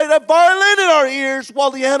it have violated our ears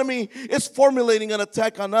while the enemy is formulating an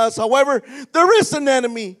attack on us. However, there is an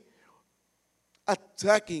enemy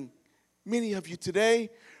attacking many of you today,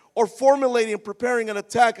 or formulating and preparing an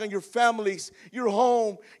attack on your families, your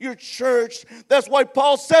home, your church. That's why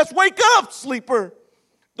Paul says, wake up, sleeper.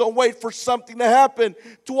 Don't wait for something to happen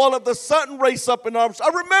to all of the sudden raise up in arms. I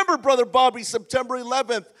remember, Brother Bobby, September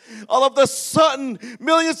 11th. All of the sudden,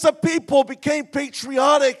 millions of people became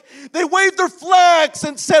patriotic. They waved their flags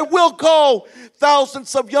and said, we'll go.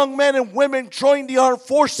 Thousands of young men and women joined the armed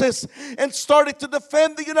forces and started to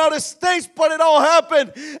defend the United States. But it all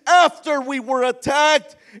happened after we were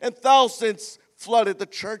attacked, and thousands flooded the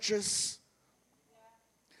churches.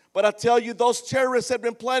 But I tell you, those terrorists had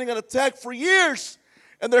been planning an attack for years.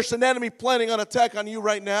 And there's an enemy planning an attack on you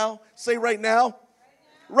right now. Say right now.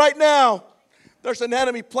 Right now. There's an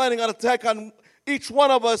enemy planning an attack on each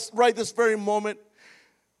one of us right this very moment.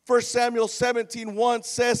 1 Samuel 17:1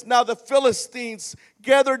 says, now the Philistines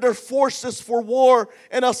gathered their forces for war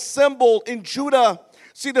and assembled in Judah.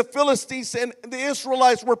 See, the Philistines and the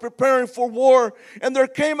Israelites were preparing for war. And there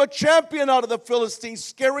came a champion out of the Philistines,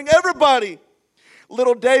 scaring everybody.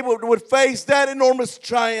 Little David would face that enormous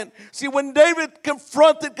giant. See, when David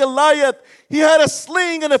confronted Goliath, he had a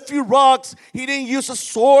sling and a few rocks. He didn't use a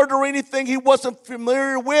sword or anything he wasn't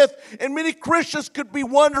familiar with. And many Christians could be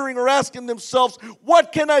wondering or asking themselves,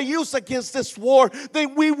 what can I use against this war?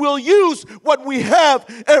 Then we will use what we have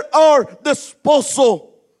at our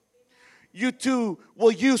disposal. You too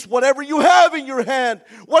will use whatever you have in your hand,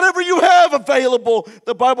 whatever you have available.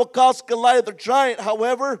 The Bible calls Goliath a giant.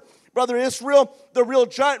 However, Brother Israel, the real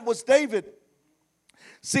giant was David.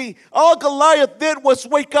 See, all Goliath did was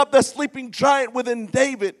wake up that sleeping giant within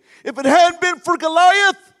David. If it hadn't been for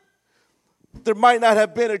Goliath, there might not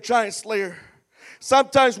have been a giant slayer.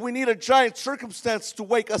 Sometimes we need a giant circumstance to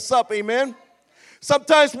wake us up, amen?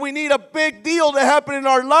 Sometimes we need a big deal to happen in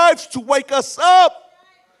our lives to wake us up.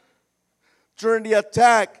 During the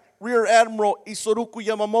attack, Rear Admiral Isoroku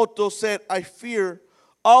Yamamoto said, I fear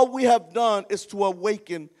all we have done is to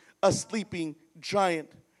awaken a sleeping giant,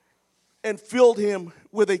 and filled him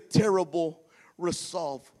with a terrible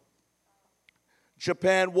resolve.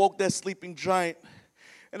 Japan woke that sleeping giant.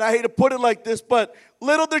 And I hate to put it like this, but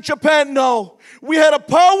little did Japan know, we had a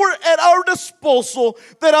power at our disposal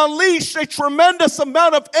that unleashed a tremendous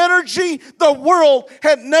amount of energy the world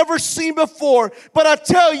had never seen before. But I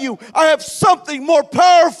tell you, I have something more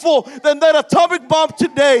powerful than that atomic bomb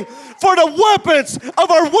today. For the weapons of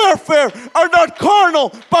our warfare are not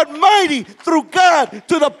carnal, but mighty through God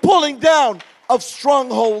to the pulling down of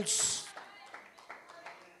strongholds.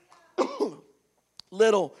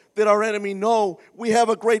 Little did our enemy know, we have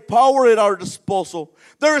a great power at our disposal.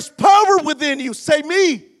 There is power within you. Say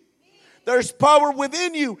me. There's power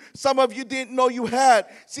within you. Some of you didn't know you had.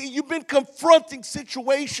 See, you've been confronting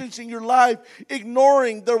situations in your life,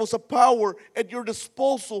 ignoring there was a power at your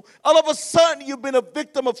disposal. All of a sudden, you've been a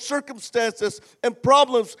victim of circumstances and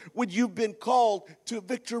problems when you've been called to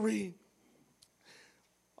victory.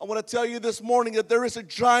 I want to tell you this morning that there is a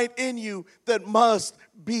giant in you that must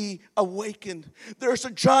be awakened. There's a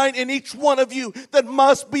giant in each one of you that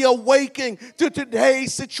must be awakened to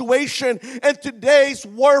today's situation and today's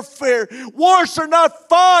warfare. Wars are not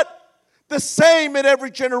fought the same in every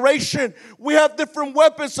generation. We have different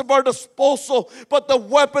weapons at our disposal, but the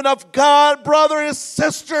weapon of God, brother and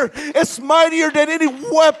sister, is mightier than any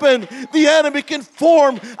weapon the enemy can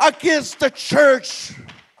form against the church.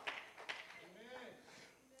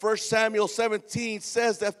 1 Samuel 17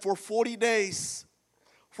 says that for 40 days,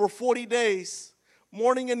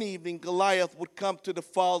 morning and evening, Goliath would come to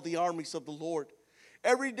defile the armies of the Lord.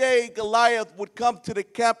 Every day, Goliath would come to the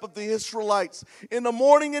camp of the Israelites. In the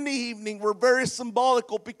morning and the evening were very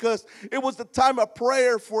symbolical because it was the time of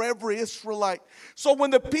prayer for every Israelite. So when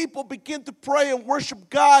the people begin to pray and worship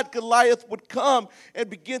God, Goliath would come and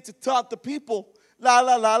begin to taunt the people.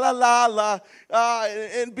 And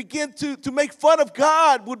begin to make fun of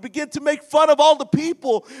God, would begin to make fun of all the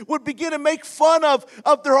people, would begin to make fun of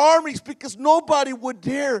their armies because nobody would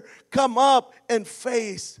dare come up and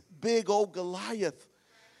face big old Goliath.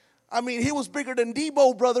 I mean, he was bigger than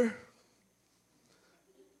Debo, brother.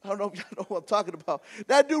 I don't know if you know what I'm talking about.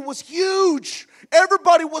 That dude was huge.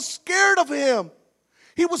 Everybody was scared of him.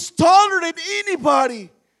 He was taller than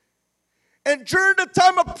anybody. And during the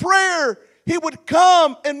time of prayer, he would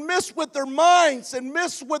come and mess with their minds and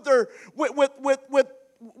mess with their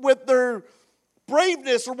with their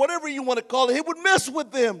braveness or whatever you want to call it. He would mess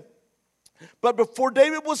with them. But before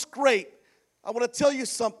David was great, I want to tell you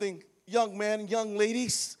something, young men and young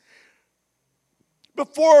ladies.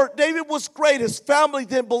 Before David was great, his family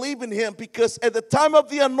didn't believe in him because at the time of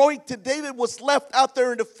the anointing, David was left out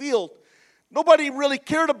there in the field. Nobody really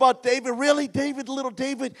cared about David. Really, David, little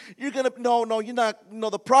David, you're going to, no, you're not, no,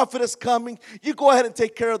 the prophet is coming. You go ahead and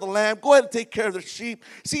take care of the lamb. Go ahead and take care of the sheep.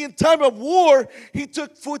 See, in time of war, he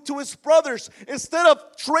took food to his brothers. Instead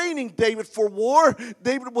of training David for war,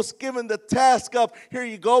 David was given the task of, here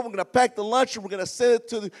you go, we're going to pack the lunch and we're going to send it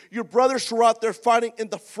to your brothers who are out there fighting in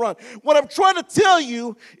the front. What I'm trying to tell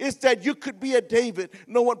you is that you could be a David.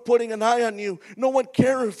 No one putting an eye on you. No one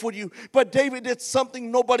caring for you. But David did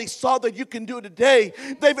something nobody saw that you can do today.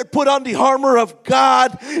 David put on the armor of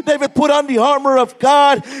God. David put on the armor of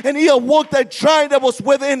God, and he awoke that giant that was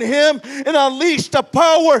within him and unleashed a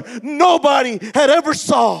power nobody had ever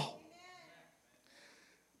saw.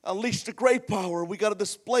 Unleashed a great power. We got to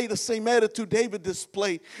display the same attitude David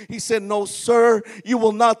displayed. He said, no, sir, you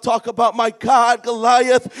will not talk about my God,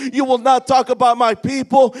 Goliath. You will not talk about my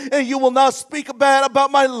people, and you will not speak bad about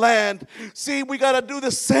my land. See, we got to do the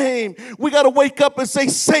same. We got to wake up and say,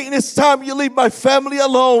 Satan, it's time you leave my family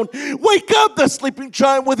alone. Wake up, the sleeping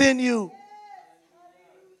giant within you.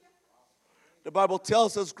 The Bible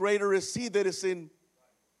tells us greater is he that is in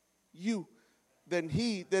you than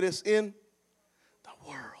he that is in the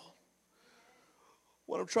world.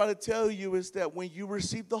 What I'm trying to tell you is that when you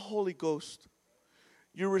receive the Holy Ghost,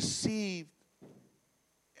 you receive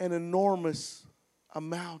an enormous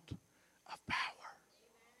amount of power.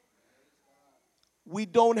 We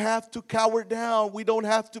don't have to cower down. We don't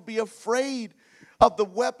have to be afraid of the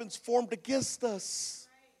weapons formed against us,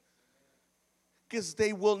 because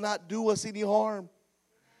they will not do us any harm.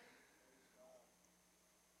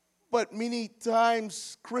 But many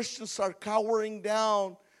times Christians are cowering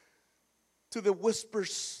down to the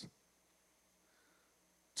whispers,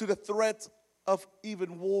 to the threat of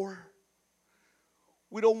even war.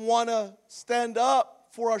 We don't want to stand up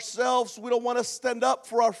for ourselves. We don't want to stand up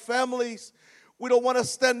for our families. We don't want to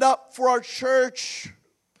stand up for our church.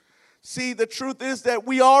 See, the truth is that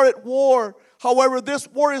we are at war. However, this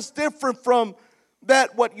war is different from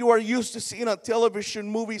that what you are used to seeing on television,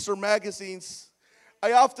 movies, or magazines.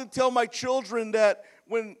 I often tell my children that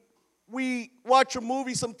when we watch a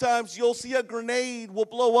movie, sometimes you'll see a grenade will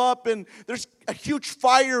blow up and there's a huge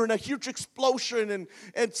fire and a huge explosion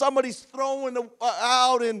and somebody's throwing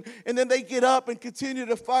out and then they get up and continue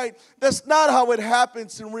to fight. That's not how it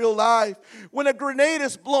happens in real life. When a grenade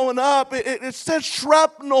is blowing up, it sends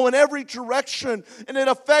shrapnel in every direction and it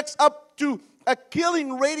affects up to a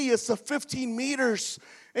killing radius of 15 meters.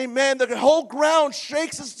 Amen. The whole ground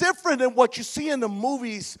shakes. It's different than what you see in the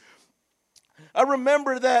movies. I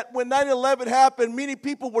remember that when 9/11 happened, many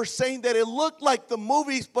people were saying that it looked like the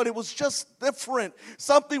movies, but it was just different.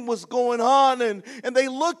 Something was going on, and they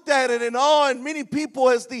looked at it in awe, and many people,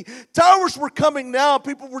 as the towers were coming down,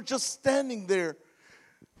 people were just standing there.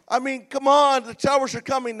 I mean, come on, the towers are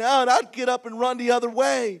coming down. I'd get up and run the other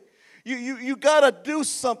way. You got to do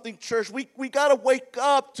something, church. We got to wake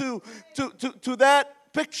up to that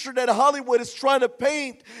picture that Hollywood is trying to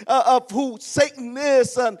paint of who Satan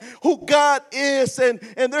is and who God is. And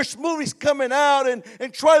there's movies coming out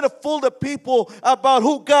and trying to fool the people about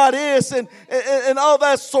who God is and all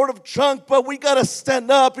that sort of junk. But we got to stand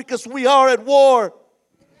up because we are at war.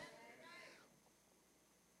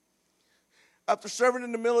 After serving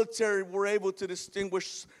in the military, we're able to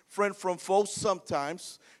distinguish friend from foe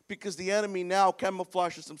sometimes because the enemy now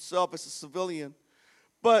camouflages himself as a civilian.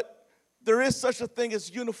 But there is such a thing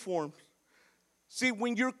as uniform. See,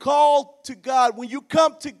 when you're called to God, when you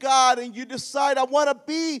come to God and you decide, I want to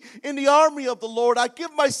be in the army of the Lord, I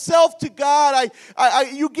give myself to God,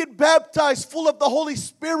 you get baptized full of the Holy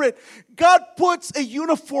Spirit, God puts a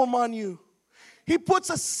uniform on you. He puts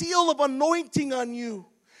a seal of anointing on you.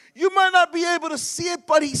 You might not be able to see it,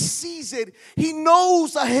 but He sees it. He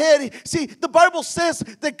knows ahead. See, the Bible says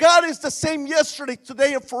that God is the same yesterday,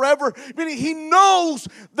 today, and forever. Meaning He knows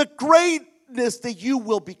the greatness that you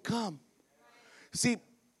will become. See,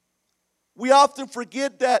 we often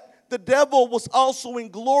forget that the devil was also in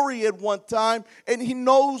glory at one time, and he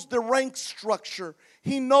knows the rank structure.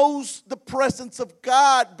 He knows the presence of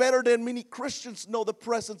God better than many Christians know the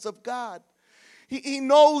presence of God. He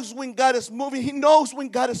knows when God is moving. He knows when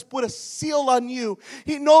God has put a seal on you.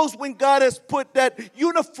 He knows when God has put that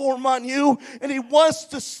uniform on you. And He wants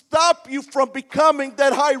to stop you from becoming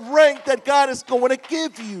that high rank that God is going to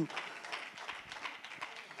give you.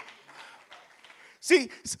 See,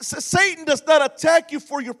 Satan does not attack you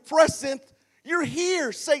for your present. You're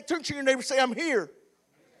here. Turn to your neighbor and say, I'm here.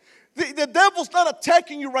 The devil's not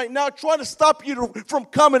attacking you right now, trying to stop you from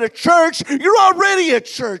coming to church. You're already at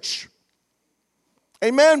church.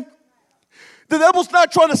 Amen. The devil's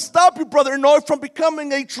not trying to stop you, brother Noe, from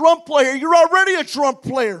becoming a drum player. You're already a drum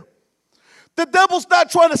player. The devil's not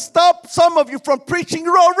trying to stop some of you from preaching.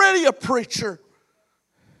 You're already a preacher.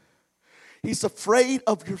 He's afraid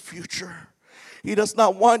of your future. He does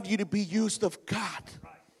not want you to be used of God.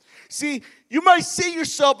 See, you might see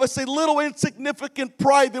yourself as a little insignificant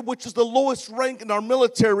private, which is the lowest rank in our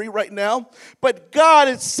military right now. But God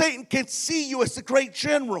and Satan can see you as a great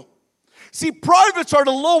general. See, privates are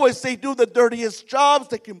the lowest. They do the dirtiest jobs.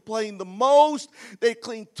 They complain the most. They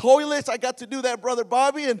clean toilets. I got to do that, Brother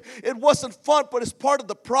Bobby, and it wasn't fun, but it's part of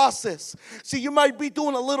the process. See, you might be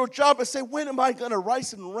doing a little job and say, when am I going to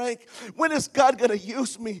rise in rank? When is God going to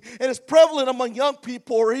use me? And it's prevalent among young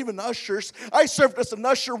people or even ushers. I served as an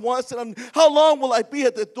usher once, and how long will I be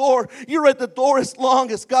at the door? You're at the door as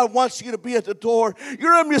long as God wants you to be at the door.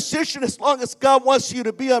 You're a musician as long as God wants you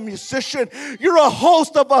to be a musician. You're a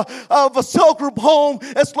host of a cell group home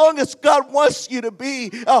as long as God wants you to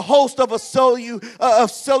be a host of a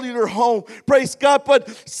cellular home. Praise God. But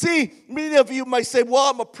see, many of you might say,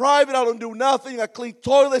 well, I'm a private. I don't do nothing. I clean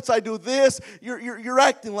toilets. I do this. You're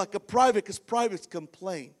acting like a private because privates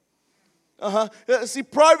complain. See,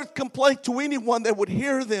 privates complain to anyone that would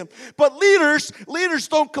hear them. But leaders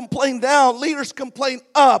don't complain down. Leaders complain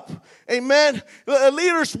up. Amen.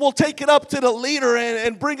 Leaders will take it up to the leader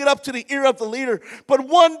and bring it up to the ear of the leader. But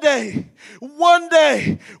one day,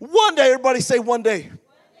 everybody say one day,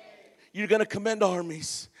 you're going to command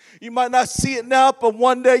armies. You might not see it now, but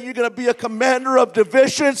one day you're going to be a commander of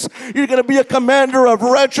divisions. You're going to be a commander of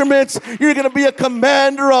regiments. You're going to be a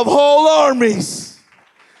commander of whole armies.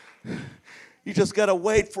 You just got to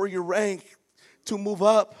wait for your rank to move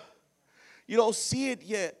up. You don't see it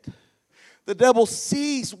yet. The devil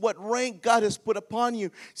sees what rank God has put upon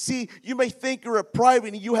you. See, you may think you're a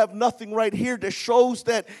private and you have nothing right here that shows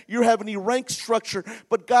that you have any rank structure,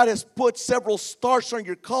 but God has put several stars on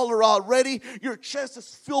your collar already. Your chest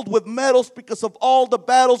is filled with medals because of all the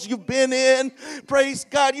battles you've been in. Praise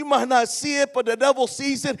God. You might not see it, but the devil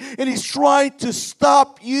sees it, and he's trying to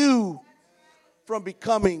stop you from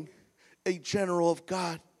becoming a general of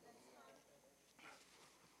God.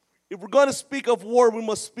 If we're going to speak of war, we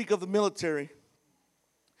must speak of the military.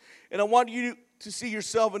 And I want you to see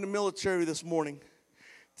yourself in the military this morning.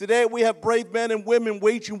 Today we have brave men and women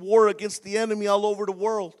waging war against the enemy all over the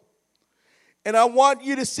world. And I want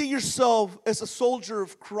you to see yourself as a soldier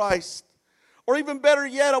of Christ. Or even better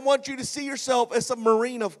yet, I want you to see yourself as a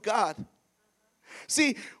Marine of God.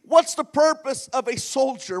 See, what's the purpose of a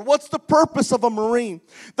soldier? What's the purpose of a Marine?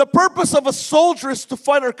 The purpose of a soldier is to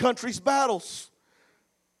fight our country's battles.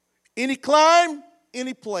 Any climb,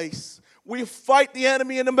 any place. We fight the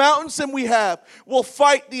enemy in the mountains, and we have. We'll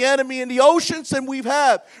fight the enemy in the oceans, and we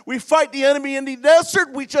have. We fight the enemy in the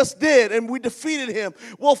desert, we just did, and we defeated him.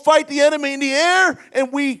 We'll fight the enemy in the air,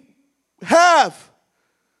 and we have.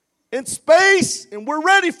 In space, and we're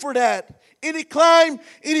ready for that. Any climb,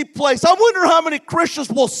 any place. I wonder how many Christians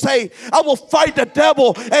will say, I will fight the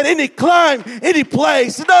devil at any climb, any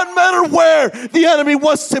place. It doesn't matter where the enemy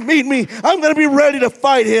wants to meet me. I'm going to be ready to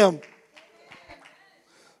fight him.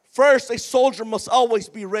 First, a soldier must always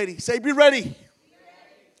be ready. Say, be ready.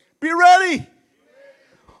 Be ready.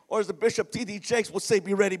 Or as the Bishop T.D. Jakes would say,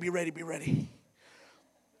 be ready, be ready, be ready.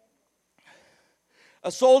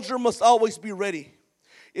 A soldier must always be ready.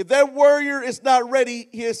 If that warrior is not ready,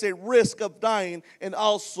 he is at risk of dying and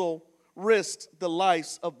also risks the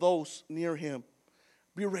lives of those near him.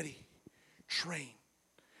 Be ready. Train.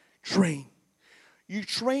 Train. You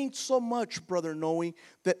train so much, Brother Noe,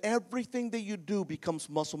 that everything that you do becomes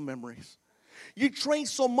muscle memories. You train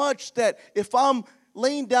so much that if I'm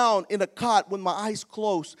laying down in a cot with my eyes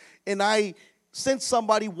closed and I sense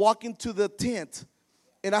somebody walk into the tent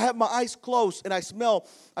and I have my eyes closed and I smell,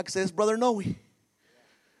 I can say, it's Brother Noe.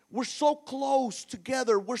 We're so close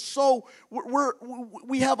together. We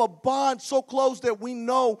have a bond so close that we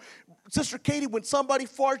know. Sister Katie, when somebody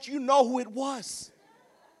farts, you know who it was.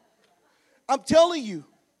 I'm telling you.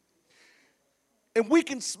 And we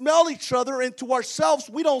can smell each other, and to ourselves,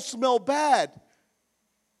 we don't smell bad.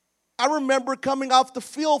 I remember coming off the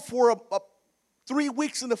field for 3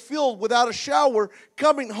 weeks in the field without a shower,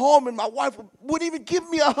 coming home, and my wife wouldn't even give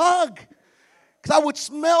me a hug. Because I would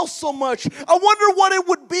smell so much. I wonder what it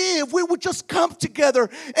would be if we would just come together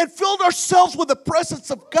and fill ourselves with the presence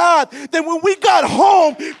of God. Then when we got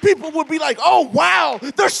home, people would be like, oh, wow,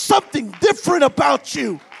 there's something different about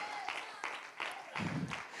you.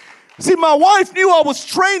 See, my wife knew I was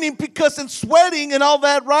training because in sweating and all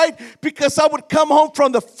that, right? Because I would come home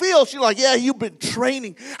from the field. She's like, yeah, you've been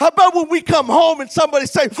training. How about when we come home and somebody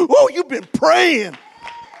say, oh, you've been praying.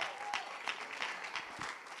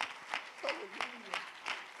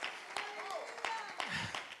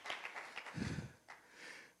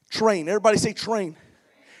 train. Everybody say train.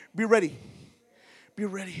 Be ready. Be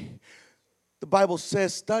ready. The Bible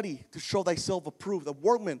says, study to show thyself approved. A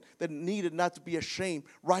workman that needed not to be ashamed,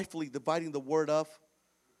 rightfully dividing the word of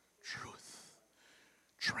truth.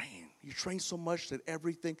 Train. You train so much that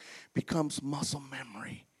everything becomes muscle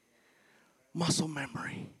memory. Muscle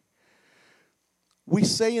memory. We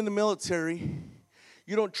say in the military,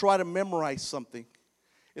 you don't try to memorize something.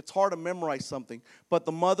 It's hard to memorize something. But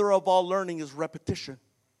the mother of all learning is repetition.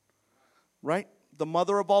 Right? The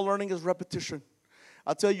mother of all learning is repetition.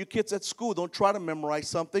 I'll tell you kids at school, don't try to memorize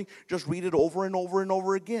something. Just read it over and over and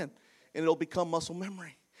over again. And it'll become muscle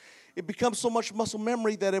memory. It becomes so much muscle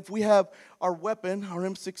memory that if we have our weapon, our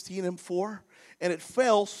M16, M4, and it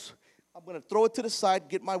fails, I'm going to throw it to the side,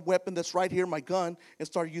 get my weapon that's right here, my gun, and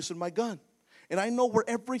start using my gun. And I know where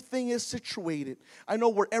everything is situated. I know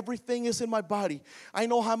where everything is in my body. I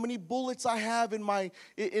know how many bullets I have in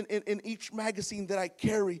each magazine that I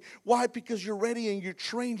carry. Why? Because you're ready and you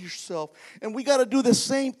trained yourself. And we got to do the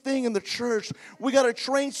same thing in the church. We got to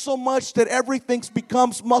train so much that everything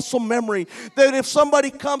becomes muscle memory. That if somebody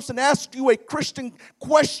comes and asks you a Christian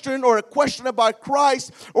question or a question about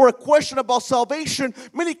Christ or a question about salvation,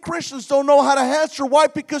 many Christians don't know how to answer. Why?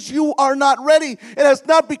 Because you are not ready. It has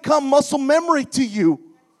not become muscle memory to you.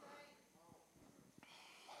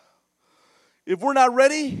 If we're not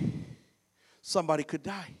ready, somebody could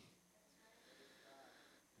die.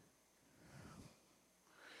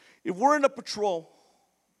 If we're in a patrol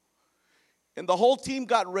and the whole team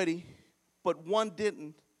got ready, but one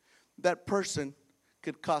didn't, that person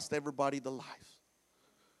could cost everybody the life.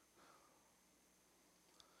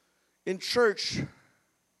 In church,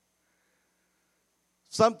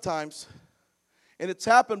 sometimes, and it's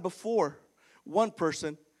happened before, one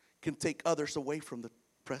person can take others away from the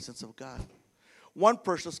presence of God. One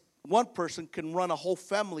person can run a whole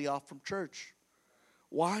family off from church.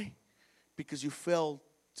 Why? Because you failed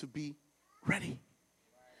to be ready.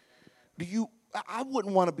 I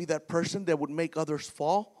wouldn't want to be that person that would make others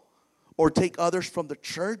fall or take others from the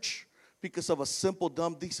church because of a simple,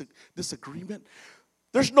 dumb disagreement.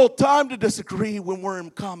 There's no time to disagree when we're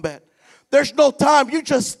in combat. There's no time. You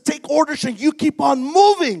just take orders and you keep on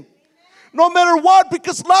moving. No matter what,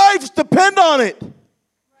 because lives depend on it.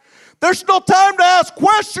 There's no time to ask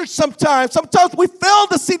questions sometimes. Sometimes we fail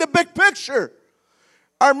to see the big picture.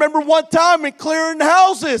 I remember one time in clearing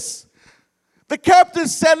houses, the captain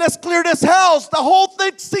said, let's clear this house. The whole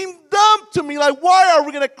thing seemed dumb to me. Like, why are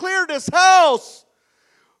we going to clear this house?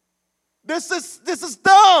 This is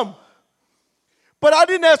dumb. But I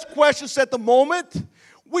didn't ask questions at the moment.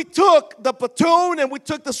 We took the platoon and we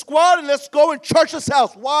took the squad and let's go and charge this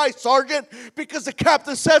house. Why, Sergeant? Because the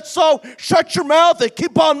captain said so. Shut your mouth and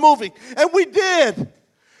keep on moving. And we did.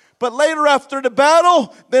 But later after the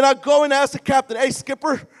battle, then I go and ask the captain, hey,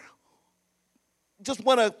 Skipper, just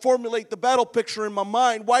want to formulate the battle picture in my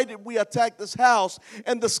mind. Why did we attack this house?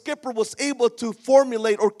 And the skipper was able to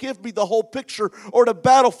formulate or give me the whole picture or the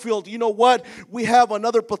battlefield. You know what? We have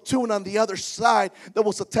another platoon on the other side that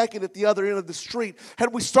was attacking at the other end of the street.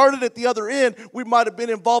 Had we started at the other end, we might have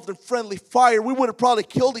been involved in friendly fire. We would have probably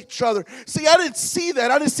killed each other. See, I didn't see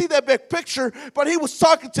that. I didn't see that big picture, but he was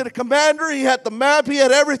talking to the commander. He had the map. He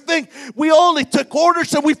had everything. We only took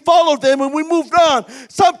orders and we followed them and we moved on.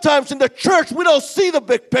 Sometimes in the church, we don't see the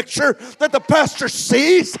big picture that the pastor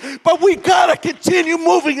sees, but we gotta continue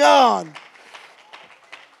moving on.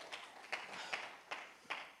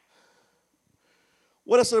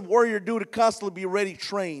 What does a warrior do to constantly be ready,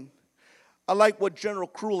 train? I like what General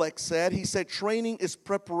Krulek said. He said training is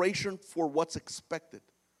preparation for what's expected.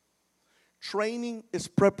 Training is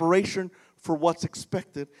preparation for what's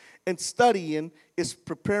expected, and studying is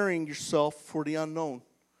preparing yourself for the unknown.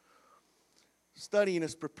 Studying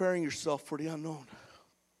is preparing yourself for the unknown.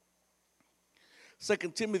 2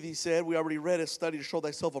 Timothy said, we already read it, study to show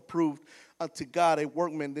thyself approved unto God, a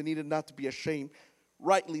workman that needed not to be ashamed,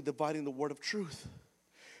 rightly dividing the word of truth.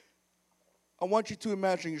 I want you to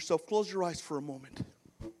imagine yourself. Close your eyes for a moment.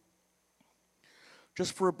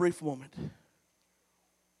 Just for a brief moment.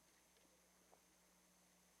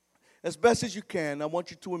 As best as you can, I want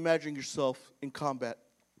you to imagine yourself in combat.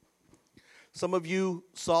 Some of you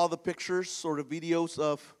saw the pictures or the videos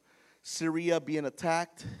of Syria being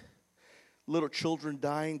attacked. Little children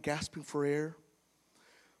dying, gasping for air.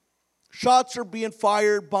 Shots are being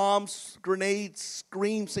fired, bombs, grenades,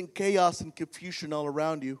 screams, and chaos and confusion all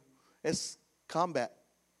around you. It's combat.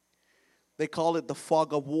 They call it the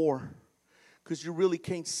fog of war because you really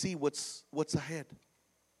can't see what's ahead.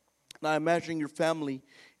 Now imagine your family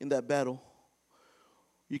in that battle.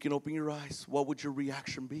 You can open your eyes. What would your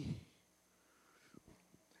reaction be?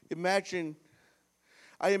 Imagine,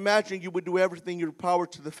 I imagine you would do everything in your power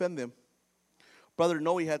to defend them. Brother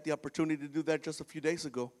Noe had the opportunity to do that just a few days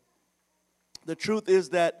ago. The truth is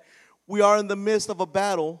that we are in the midst of a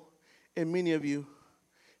battle, and many of you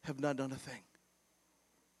have not done a thing.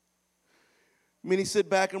 Many sit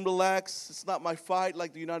back and relax. It's not my fight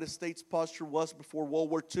like the United States posture was before World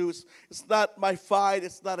War II. It's not my fight.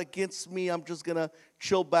 It's not against me. I'm just going to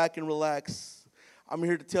chill back and relax. I'm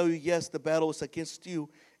here to tell you, yes, the battle is against you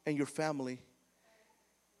and your family.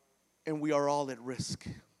 And we are all at risk.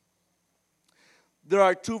 There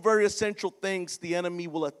are two very essential things the enemy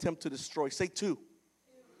will attempt to destroy. Say two.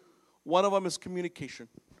 One of them is communication.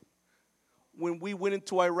 When we went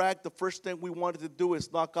into Iraq, the first thing we wanted to do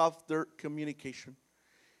is knock off their communication.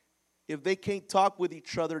 If they can't talk with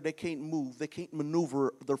each other, they can't move. They can't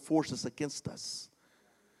maneuver their forces against us.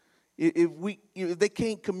 If they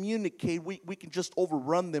can't communicate, we can just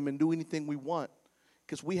overrun them and do anything we want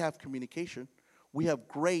because we have communication. We have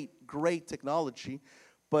great technology.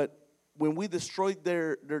 But when we destroyed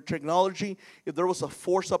their technology, if there was a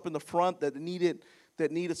force up in the front that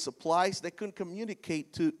needed supplies, they couldn't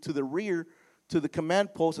communicate to the rear, to the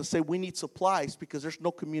command post and say, we need supplies, because there's no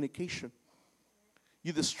communication.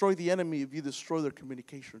 You destroy the enemy if you destroy their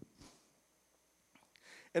communication.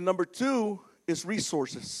 And number two is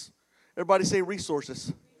resources. Everybody say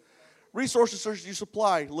resources. Resources are your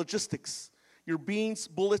supply, logistics. Your beans,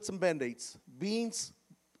 bullets, and Band-Aids. Beans,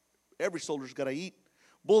 every soldier's got to eat.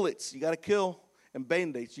 Bullets, you got to kill. And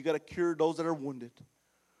Band-Aids, you got to cure those that are wounded.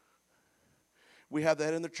 We have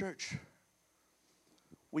that in the church.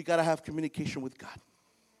 We got to have communication with God.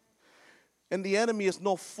 And the enemy is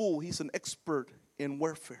no fool. He's an expert in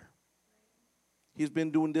warfare. He's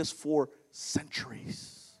been doing this for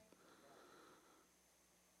centuries.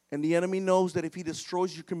 And the enemy knows that if he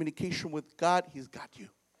destroys your communication with God, he's got you.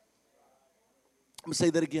 I'm going to say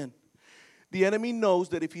that again. The enemy knows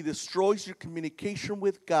that if he destroys your communication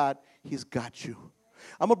with God, he's got you.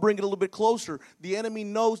 I'm going to bring it a little bit closer. The enemy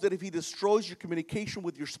knows that if he destroys your communication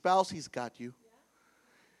with your spouse, he's got you.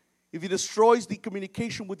 If he destroys the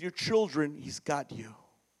communication with your children, he's got you.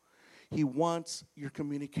 He wants your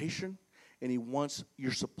communication, and he wants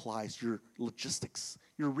your supplies, your logistics,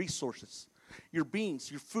 your resources, your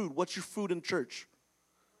beans, your food. What's your food in church?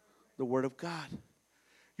 The Word of God.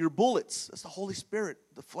 Your bullets, that's the Holy Spirit,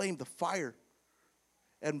 the flame, the fire,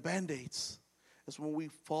 and Band-Aids. That's when we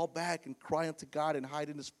fall back and cry unto God and hide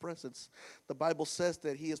in His presence. The Bible says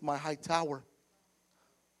that He is my high tower.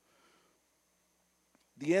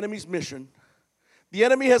 The enemy's mission. The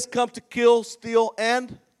enemy has come to kill, steal,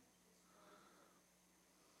 and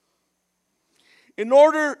in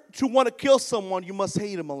order to want to kill someone, you must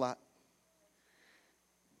hate him a lot.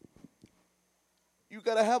 You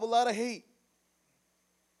got to have a lot of hate.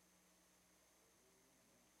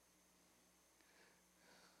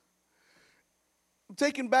 I'm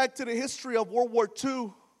taken back to the history of World War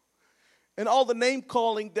II and all the name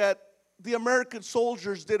calling that the American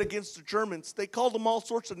soldiers did against the Germans. They called them all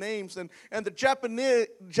sorts of names. And the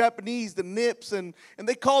Japanese, the Nips, and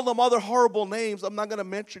they called them other horrible names I'm not going to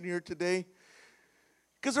mention here today.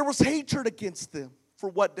 Because there was hatred against them for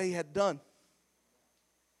what they had done.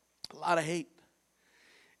 A lot of hate.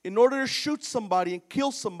 In order to shoot somebody and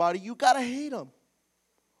kill somebody, you got to hate them.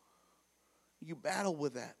 You battle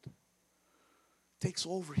with that. It takes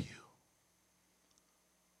over you.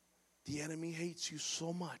 The enemy hates you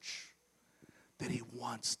so much that he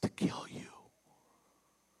wants to kill you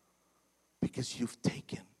because you've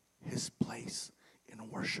taken his place in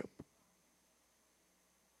worship.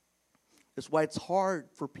 That's why it's hard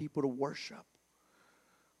for people to worship,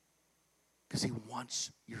 because he wants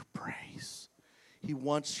your praise. He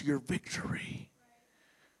wants your victory.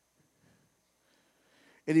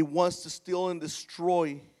 And he wants to steal and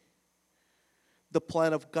destroy the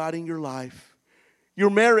plan of God in your life. Your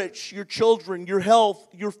marriage, your children, your health,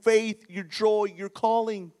 your faith, your joy, your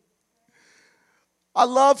calling. I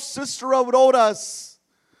love Sister Aurora's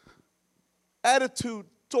attitude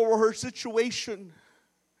toward her situation.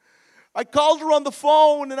 I called her on the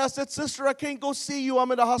phone and I said, Sister, I can't go see you.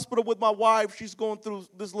 I'm in the hospital with my wife. She's going through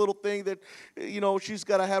this little thing that, she's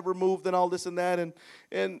got to have removed and all this and that.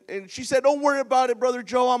 And she said, don't worry about it, Brother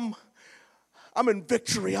Joe. I'm in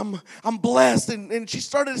victory. I'm blessed. And she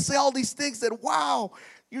started to say all these things that, wow,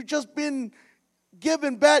 you've just been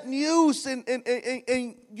given bad news. And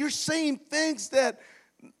you're saying things that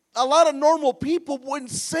a lot of normal people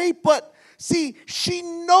wouldn't say. But see, she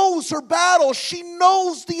knows her battle. She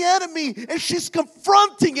knows the enemy. And she's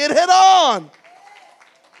confronting it head on.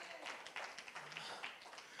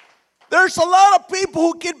 There's a lot of people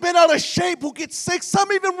who get bent out of shape, who get sick.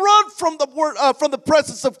 Some even run from the word, from the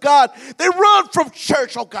presence of God. They run from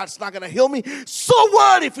church. Oh, God's not going to heal me. So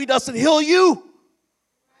what if He doesn't heal you?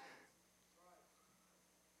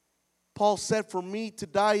 Paul said, for me to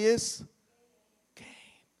die is gain.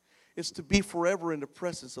 It's to be forever in the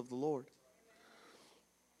presence of the Lord.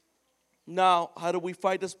 Now, how do we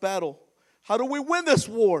fight this battle? How do we win this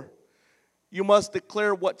war? You must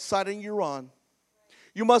declare what side you're on.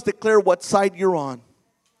 You must declare what side you're on.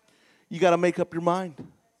 You got to make up your mind.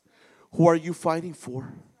 Who are you fighting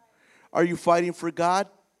for? Are you fighting for God?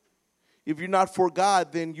 If you're not for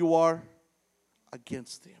God, then you are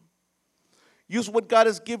against Him. Use what God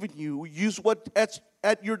has given you. Use what's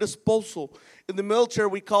at your disposal. In the military,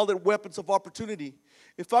 we call it weapons of opportunity.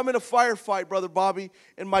 If I'm in a firefight, Brother Bobby,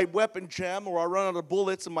 and my weapon jam, or I run out of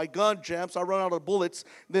bullets, and my gun jams, I run out of bullets,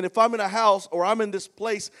 then if I'm in a house or I'm in this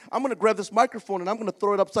place, I'm going to grab this microphone and I'm going to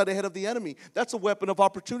throw it upside the head of the enemy. That's a weapon of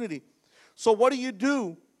opportunity. So what do you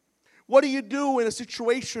do? What do you do in a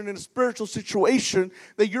situation, in a spiritual situation,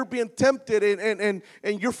 that you're being tempted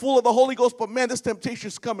and you're full of the Holy Ghost, but man, this temptation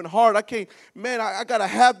is coming hard. I can't, man, I got to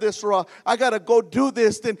have this, or I got to go do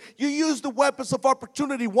this. Then you use the weapons of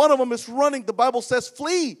opportunity. One of them is running. The Bible says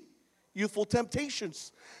flee youthful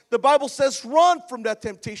temptations. The Bible says run from that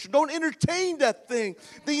temptation. Don't entertain that thing.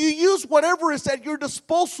 Then you use whatever is at your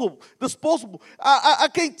disposal. I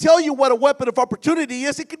can't tell you what a weapon of opportunity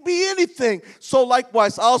is. It could be anything. So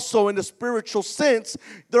likewise, also in the spiritual sense,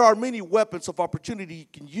 there are many weapons of opportunity you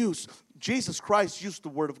can use. Jesus Christ used the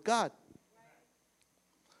Word of God.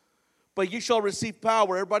 But you shall receive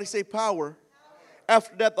power. Everybody say power.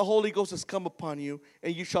 After that, the Holy Ghost has come upon you,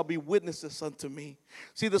 and you shall be witnesses unto me.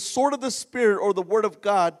 See, the sword of the Spirit, or the Word of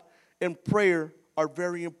God, and prayer are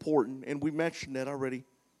very important, and we mentioned that already.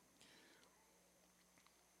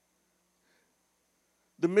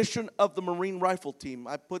 The mission of the Marine Rifle Team.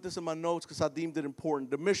 I put this in my notes because I deemed it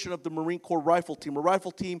important. The mission of the Marine Corps Rifle Team. A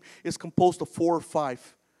rifle team is composed of 4 or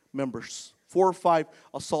 5 members. 4 or 5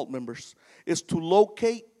 assault members. Is to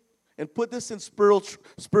locate, and put this in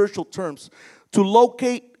spiritual terms, to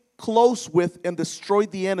locate, close with, and destroy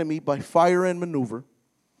the enemy by fire and maneuver,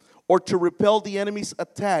 or to repel the enemy's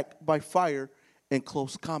attack by fire and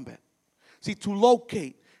close combat. See, to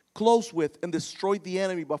locate, close with, and destroy the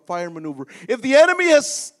enemy by fire and maneuver. If the enemy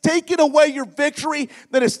has taken away your victory,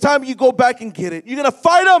 then it's time you go back and get it. You're going to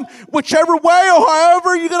fight them whichever way or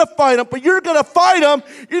however you're going to fight them. But you're going to fight them.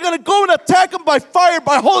 You're going to go and attack them by fire,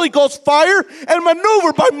 by Holy Ghost fire, and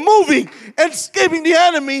maneuver by moving and escaping the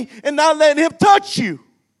enemy and not letting him touch you.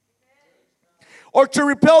 Or to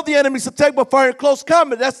repel the enemy's attack by fire and close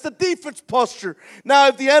combat. That's the defense posture. Now,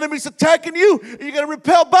 if the enemy's attacking you, you're going to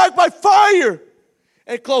repel back by fire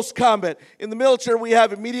and close combat. In the military, we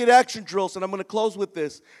have immediate action drills, and I'm going to close with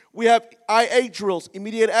this. We have IA drills,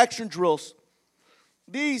 immediate action drills.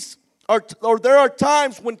 These are, or there are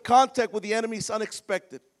times when contact with the enemy is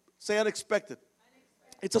unexpected. Say unexpected.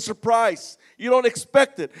 It's a surprise. You don't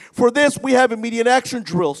expect it. For this, we have immediate action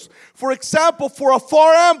drills. For example, for a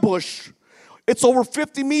far ambush, it's over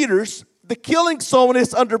 50 meters. The killing zone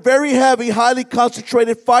is under very heavy, highly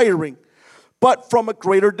concentrated firing, but from a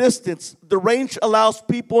greater distance. The range allows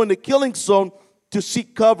people in the killing zone to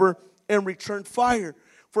seek cover and return fire.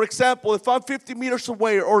 For example, if I'm 50 meters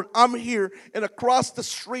away, or I'm here and across the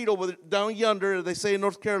street over down yonder, they say in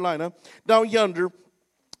North Carolina, down yonder,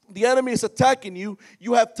 the enemy is attacking you,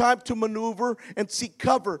 you have time to maneuver and seek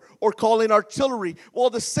cover or call in artillery. Well,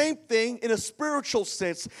 the same thing in a spiritual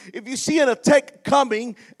sense. If you see an attack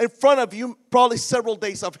coming in front of you, probably several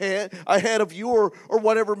days ahead of you or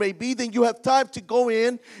whatever it may be, then you have time to go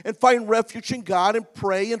in and find refuge in God and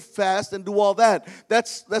pray and fast and do all that.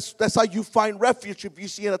 That's how you find refuge if you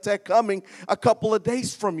see an attack coming a couple of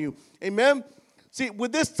days from you. Amen? See,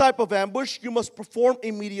 with this type of ambush, you must perform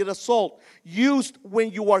immediate assault, used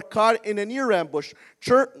when you are caught in a near ambush.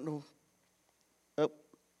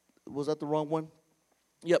 Was that the wrong one?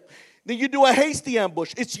 Yep. Then you do a hasty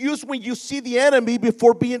ambush. It's used when you see the enemy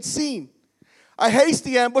before being seen. A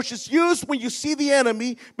hasty ambush is used when you see the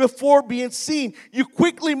enemy before being seen. You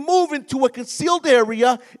quickly move into a concealed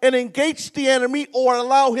area and engage the enemy or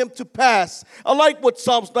allow him to pass. I like what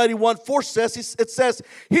Psalms 91:4 says. It says,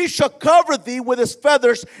 he shall cover thee with his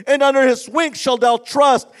feathers, and under his wings shalt thou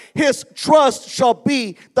trust. His trust shall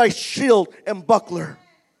be thy shield and buckler.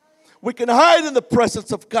 We can hide in the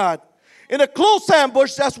presence of God. In a close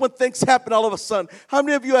ambush, that's when things happen all of a sudden. How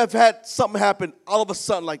many of you have had something happen all of a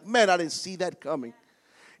sudden? Like, man, I didn't see that coming.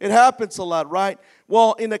 It happens a lot, right?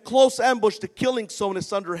 Well, in a close ambush, the killing zone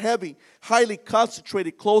is under heavy, highly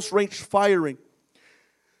concentrated, close-range firing.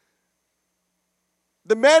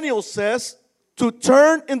 The manual says to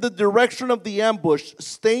turn in the direction of the ambush,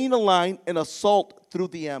 stay in a line, and assault through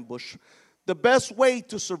the ambush. The best way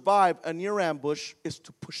to survive a near ambush is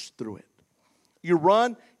to push through it. You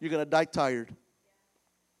run, you're going to die tired.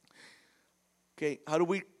 Okay, how do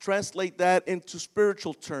we translate that into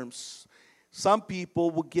spiritual terms? Some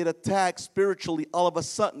people will get attacked spiritually all of a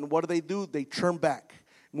sudden. What do? They turn back.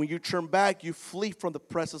 When you turn back, you flee from the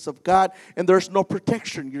presence of God, and there's no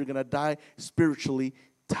protection. You're going to die spiritually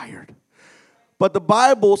tired. But the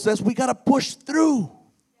Bible says we got to push through.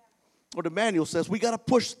 Or the manual says we got to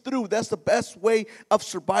push through. That's the best way of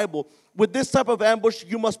survival. With this type of ambush,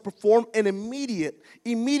 you must perform an immediate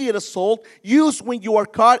assault used when you are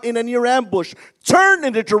caught in a near ambush. Turn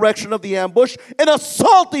in the direction of the ambush and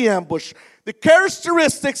assault the ambush. The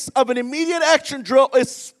characteristics of an immediate action drill is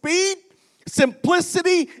speed,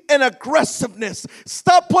 simplicity, and aggressiveness.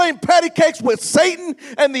 Stop playing patty cakes with Satan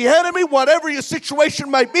and the enemy, whatever your situation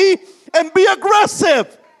might be, and be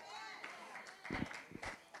aggressive.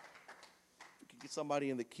 Get somebody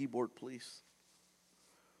in the keyboard, please.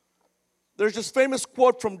 There's this famous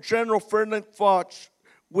quote from General Ferdinand Foch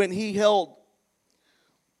when he held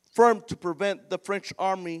firm to prevent the French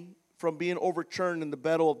army from being overturned in the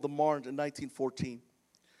Battle of the Marne in 1914.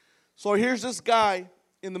 So here's this guy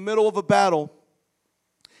in the middle of a battle,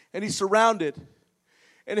 and he's surrounded.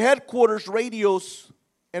 And headquarters radios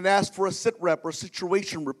and asks for a sit rep or a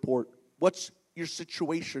situation report. What's your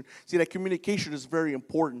situation? See, that communication is very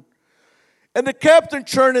important. And the captain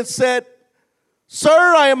turned and said, "Sir,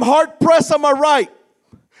 I am hard pressed on my right.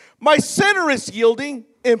 My center is yielding,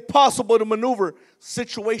 impossible to maneuver.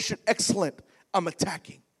 Situation excellent. I'm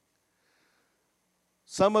attacking."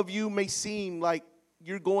 Some of you may seem like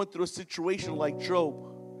you're going through a situation like Job.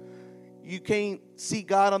 You can't see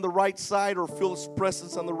God on the right side or feel His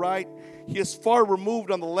presence on the right. He is far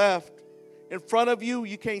removed on the left. In front of you,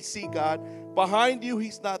 you can't see God. Behind you,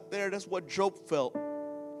 He's not there. That's what Job felt.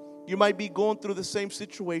 You might be going through the same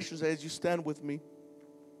situations as you stand with me.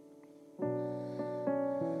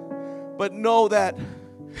 But know that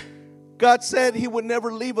God said He would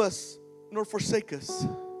never leave us nor forsake us.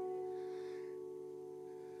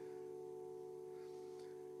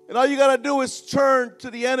 And all you got to do is turn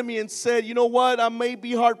to the enemy and say, "You know what? I may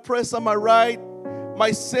be hard pressed on my right.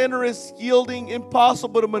 My center is yielding,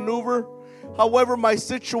 impossible to maneuver. However, my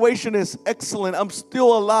situation is excellent. I'm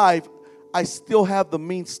still alive. I still have the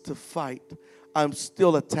means to fight. I'm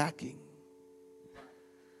still attacking."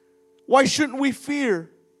 Why shouldn't we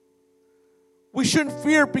fear? We shouldn't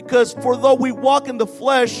fear because for though we walk in the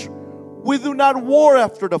flesh, we do not war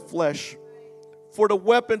after the flesh. For the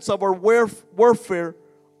weapons of our warfare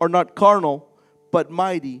are not carnal, but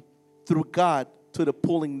mighty through God to the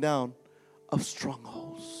pulling down of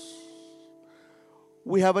strongholds.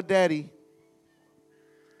 We have a daddy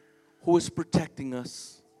who is protecting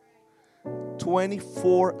us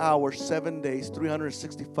 24 hours, 7 days,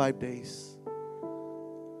 365 days.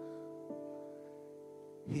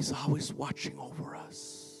 He's always watching over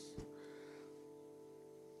us.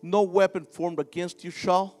 No weapon formed against you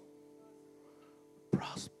shall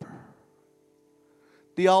prosper.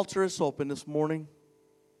 The altar is open this morning.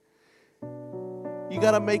 You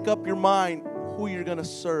got to make up your mind who you're going to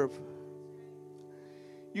serve.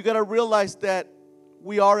 You got to realize that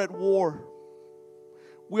we are at war.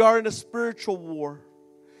 We are in a spiritual war.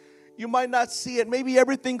 You might not see it. Maybe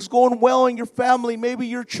everything's going well in your family. Maybe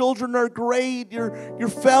your children are great. Your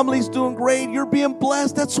family's doing great. You're being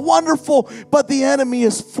blessed. That's wonderful. But the enemy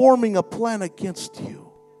is forming a plan against you.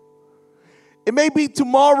 It may be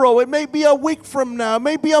tomorrow. It may be a week from now. It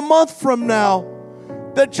may be a month from now.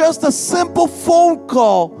 That just a simple phone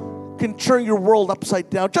call can turn your world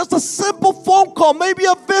upside down. Just a simple phone call. Maybe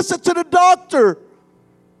a visit to the doctor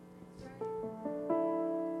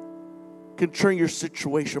can turn your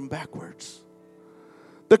situation backwards.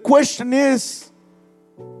 The question is,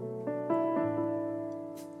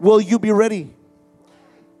 will you be ready?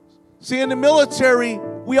 See, in the military,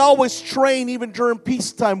 we always train even during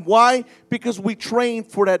peacetime. Why? Because we train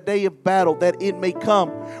for that day of battle, that it may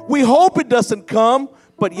come. We hope it doesn't come,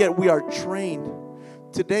 but yet we are trained.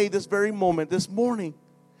 Today, this very moment, this morning,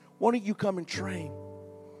 why don't you come and train?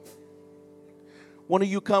 Why don't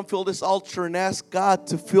you come fill this altar and ask God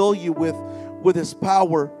to fill you with His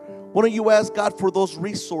power? Why don't you ask God for those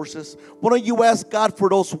resources? Why don't you ask God for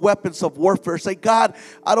those weapons of warfare? Say, "God,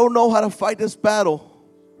 I don't know how to fight this battle,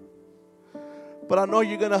 but I know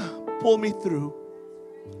you're going to pull me through.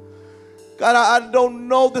 God, I don't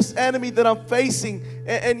know this enemy that I'm facing,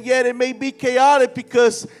 and yet it may be chaotic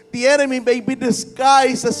because the enemy may be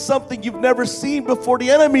disguised as something you've never seen before. The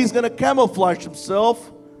enemy is going to camouflage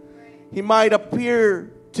himself. He might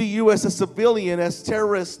appear to you as a civilian, as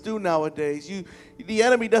terrorists do nowadays. The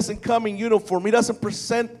enemy doesn't come in uniform. He doesn't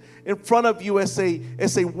present in front of you as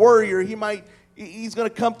a warrior. He's going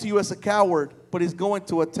to come to you as a coward, but he's going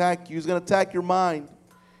to attack you. He's going to attack your mind.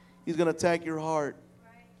 He's going to attack your heart.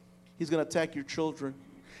 He's going to attack your children.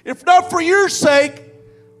 If not for your sake,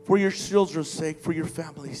 for your children's sake, for your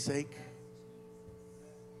family's sake.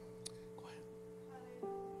 Go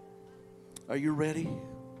ahead. Are you ready?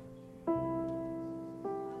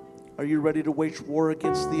 Are you ready to wage war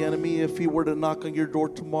against the enemy if he were to knock on your door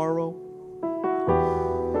tomorrow?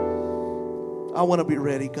 I want to be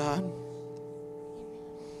ready, God.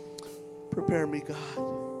 Prepare me,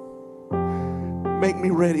 God. Make me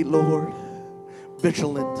ready, Lord.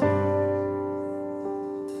 Vigilant.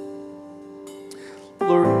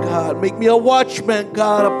 Lord God, make me a watchman,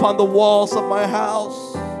 God, upon the walls of my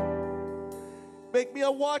house. Make me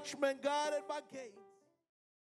a watchman, God, at my gate.